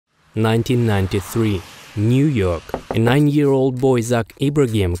1993, New York. A 9-year-old boy, Zach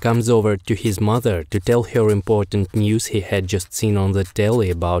Ibrahim, comes over to his mother to tell her important news he had just seen on the telly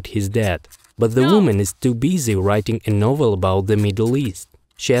about his dad. But the woman is too busy writing a novel about the Middle East.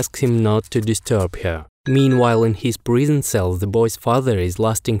 She asks him not to disturb her. Meanwhile, in his prison cell, the boy's father is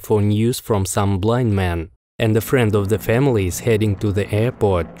lusting for news from some blind man, and a friend of the family is heading to the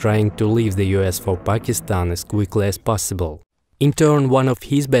airport, trying to leave the US for Pakistan as quickly as possible. In turn, one of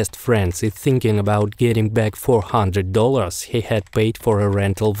his best friends is thinking about getting back $400 he had paid for a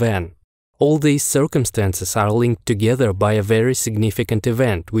rental van. All these circumstances are linked together by a very significant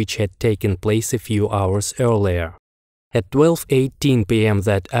event which had taken place a few hours earlier. At 12:18 p.m.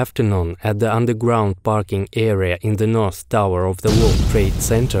 that afternoon, at the underground parking area in the North Tower of the World Trade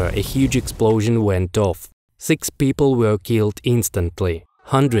Center, a huge explosion went off. 6 people were killed instantly.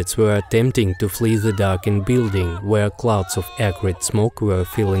 Hundreds were attempting to flee the darkened building, where clouds of acrid smoke were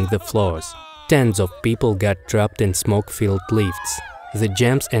filling the floors. Tens of people got trapped in smoke-filled lifts. The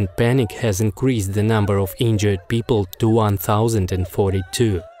jams and panic has increased the number of injured people to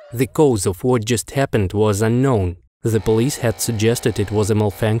 1,042. The cause of what just happened was unknown. The police had suggested it was a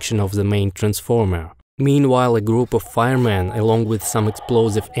malfunction of the main transformer. Meanwhile, a group of firemen, along with some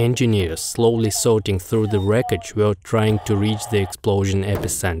explosive engineers, slowly sorting through the wreckage, were trying to reach the explosion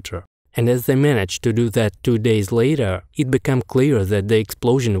epicenter. And as they managed to do that 2 days later, it became clear that the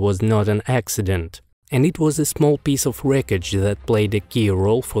explosion was not an accident. And it was a small piece of wreckage that played a key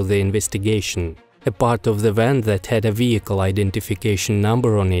role for the investigation. A part of the van that had a vehicle identification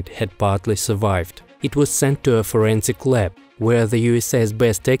number on it had partly survived. It was sent to a forensic lab, where the USA's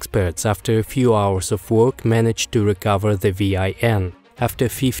best experts, after a few hours of work, managed to recover the VIN. After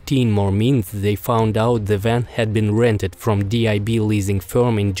 15 more minutes, they found out the van had been rented from DIB leasing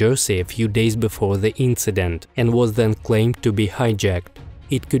firm in Jersey a few days before the incident and was then claimed to be hijacked.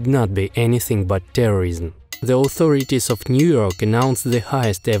 It could not be anything but terrorism. The authorities of New York announced the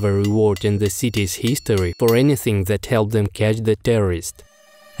highest ever reward in the city's history for anything that helped them catch the terrorist.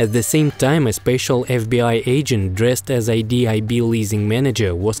 At the same time, a special FBI agent dressed as a DIB leasing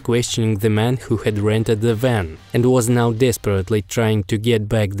manager was questioning the man who had rented the van and was now desperately trying to get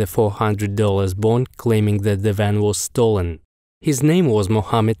back the $400 bond, claiming that the van was stolen. His name was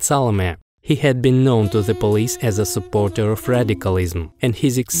Mohammed Salameh. He had been known to the police as a supporter of radicalism, and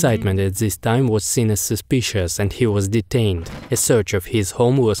his excitement at this time was seen as suspicious, and he was detained. A search of his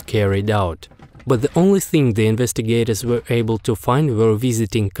home was carried out. But the only thing the investigators were able to find were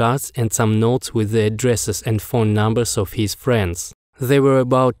visiting cards and some notes with the addresses and phone numbers of his friends. They were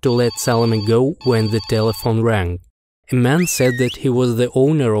about to let Salameh go when the telephone rang. A man said that he was the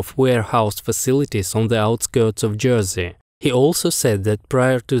owner of warehouse facilities on the outskirts of Jersey. He also said that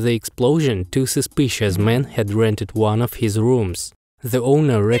prior to the explosion, 2 suspicious men had rented one of his rooms. The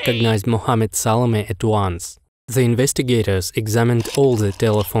owner recognized Mohammed Salameh at once. The investigators examined all the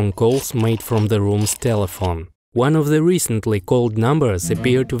telephone calls made from the room's telephone. One of the recently called numbers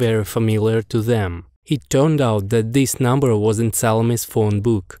appeared very familiar to them. It turned out that this number was in Salameh's phone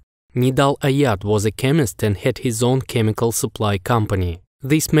book. Nidal Ayat was a chemist and had his own chemical supply company.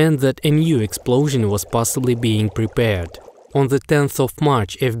 This meant that a new explosion was possibly being prepared. On the 10th of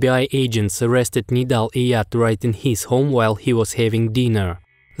March, FBI agents arrested Nidal Ayat right in his home while he was having dinner.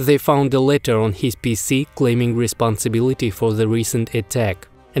 They found a letter on his PC claiming responsibility for the recent attack.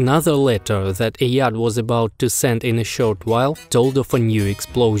 Another letter that Ayad was about to send in a short while told of a new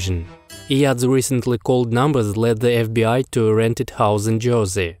explosion. Ayad's recently called numbers led the FBI to a rented house in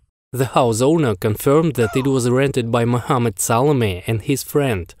Jersey. The house owner confirmed that it was rented by Mohammed Salameh and his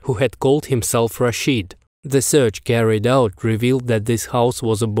friend, who had called himself Rashid. The search carried out revealed that this house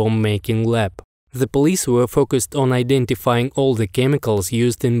was a bomb-making lab. The police were focused on identifying all the chemicals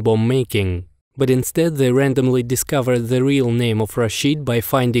used in bomb making, but instead they randomly discovered the real name of Rashid by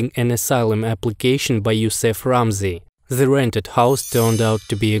finding an asylum application by Youssef Ramzi. The rented house turned out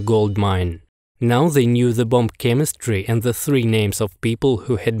to be a gold mine. Now they knew the bomb chemistry and the 3 names of people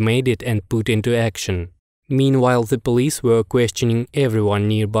who had made it and put into action. Meanwhile, the police were questioning everyone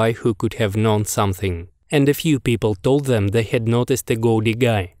nearby who could have known something, and a few people told them they had noticed a gaudy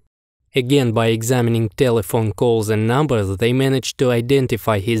guy. Again, by examining telephone calls and numbers, they managed to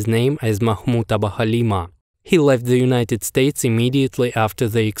identify his name as Mahmoud Abu Halima. He left the United States immediately after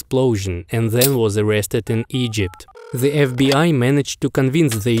the explosion and then was arrested in Egypt. The FBI managed to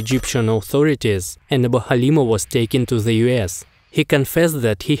convince the Egyptian authorities, and Abu Halima was taken to the US. He confessed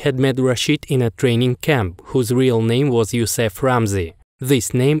that he had met Rashid in a training camp, whose real name was Youssef Ramzi.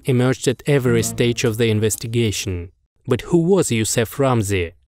 This name emerged at every stage of the investigation. But who was Youssef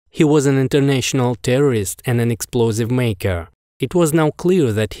Ramzi? He was an international terrorist and an explosive maker. It was now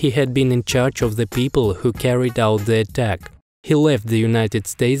clear that he had been in charge of the people who carried out the attack. He left the United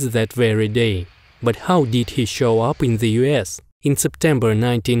States that very day. But how did he show up in the US? In September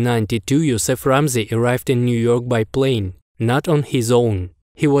 1992, Youssef Ramzi arrived in New York by plane, not on his own.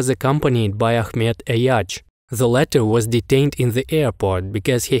 He was accompanied by Ahmet Ayach. The latter was detained in the airport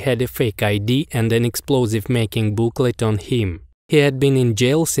because he had a fake ID and an explosive-making booklet on him. He had been in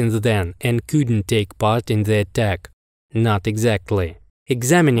jail since then and couldn't take part in the attack. Not exactly.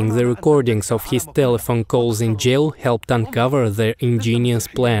 Examining the recordings of his telephone calls in jail helped uncover their ingenious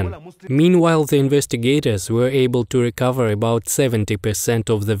plan. Meanwhile, the investigators were able to recover about 70%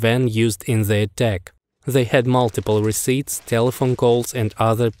 of the van used in the attack. They had multiple receipts, telephone calls, and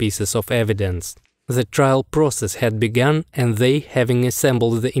other pieces of evidence. The trial process had begun, and they, having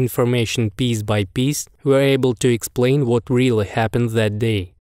assembled the information piece by piece, were able to explain what really happened that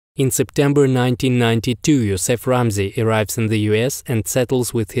day. In September 1992, Youssef Ramzi arrives in the US and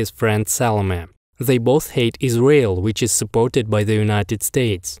settles with his friend Salome. They both hate Israel, which is supported by the United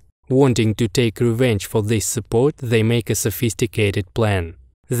States. Wanting to take revenge for this support, they make a sophisticated plan.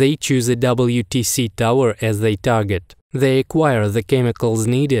 They choose a WTC tower as they target. They acquire the chemicals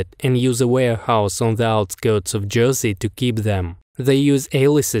needed and use a warehouse on the outskirts of Jersey to keep them. They use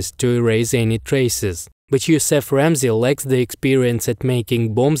aliases to erase any traces. But Youssef Ramzi lacks the experience at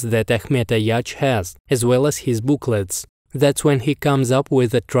making bombs that Ahmet Ayach has, as well as his booklets. That's when he comes up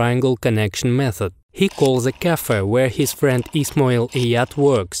with the triangle connection method. He calls a cafe where his friend Ismail Ayat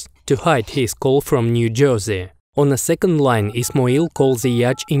works, to hide his call from New Jersey. On a second line, Ismail calls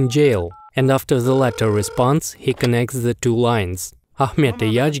Ayach in jail, and after the latter responds, he connects the two lines. Ahmet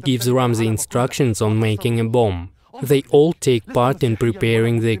Ayach gives Ramzi instructions on making a bomb. They all take part in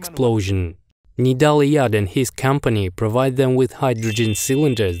preparing the explosion. Nidal Ayad and his company provide them with hydrogen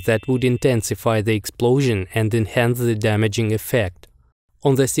cylinders that would intensify the explosion and enhance the damaging effect.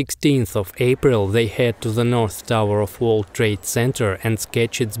 On the 16th of April, they head to the North Tower of World Trade Center and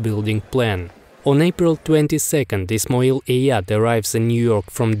sketch its building plan. On April 22nd, Ismail Ayad arrives in New York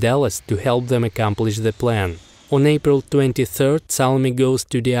from Dallas to help them accomplish the plan. On April 23rd, Salome goes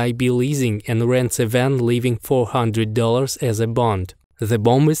to the IB leasing and rents a van, leaving $400 as a bond. The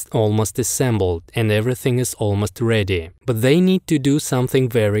bomb is almost assembled and everything is almost ready. But they need to do something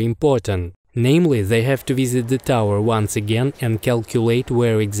very important. Namely, they have to visit the tower once again and calculate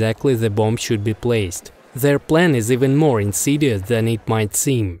where exactly the bomb should be placed. Their plan is even more insidious than it might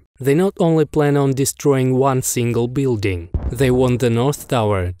seem. They not only plan on destroying one single building, they want the North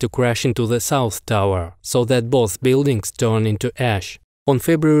Tower to crash into the South Tower, so that both buildings turn into ash. On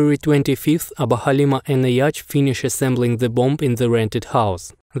February 25th, Abu Halima and Ayach finish assembling the bomb in the rented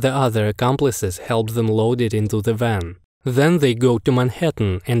house. The other accomplices help them load it into the van. Then they go to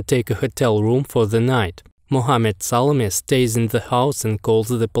Manhattan and take a hotel room for the night. Mohammed Salome stays in the house and calls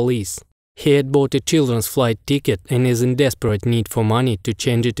the police. He had bought a children's flight ticket and is in desperate need for money to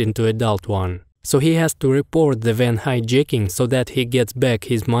change it into adult one. So he has to report the van hijacking so that he gets back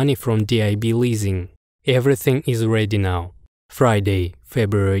his money from DIB leasing. Everything is ready now. Friday,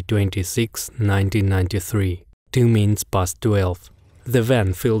 February 26, 1993, 2 minutes past 12. The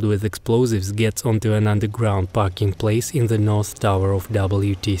van filled with explosives gets onto an underground parking place in the North Tower of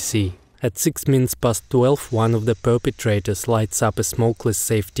WTC. At 6 minutes past 12, one of the perpetrators lights up a smokeless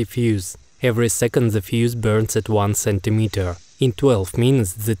safety fuse. Every second the fuse burns at 1 centimeter. In 12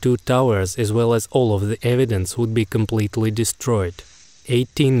 minutes, the two towers as well as all of the evidence would be completely destroyed.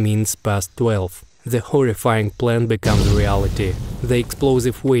 18 minutes past 12. The horrifying plan becomes reality. The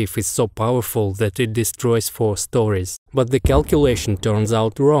explosive wave is so powerful that it destroys 4 stories. But the calculation turns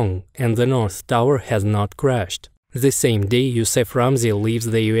out wrong, and the North Tower has not crashed. The same day, Youssef Ramzi leaves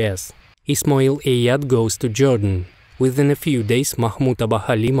the US. Ismail Ayad goes to Jordan. Within a few days, Mahmoud Abu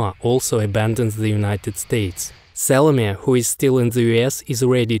Halima also abandons the United States. Salome, who is still in the US, is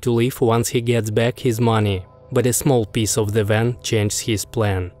ready to leave once he gets back his money. But a small piece of the van changed his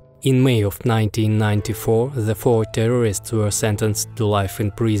plan. In May of 1994, the 4 terrorists were sentenced to life in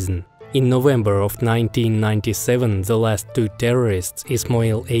prison. In November of 1997, the last 2 terrorists,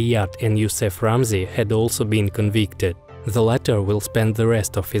 Ismail Ayad and Youssef Ramzi, had also been convicted. The latter will spend the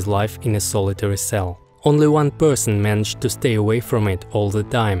rest of his life in a solitary cell. Only one person managed to stay away from it all the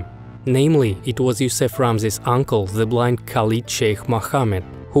time. Namely, it was Youssef Ramzi's uncle, the blind Khalid Sheikh Mohammed,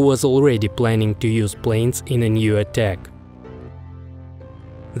 who was already planning to use planes in a new attack.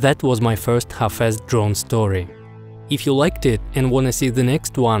 That was my first half-assed drone story. If you liked it and wanna see the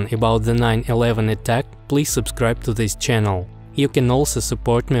next one about the 9/11 attack, please subscribe to this channel. You can also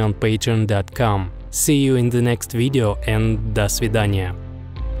support me on patreon.com. See you in the next video and до свидания.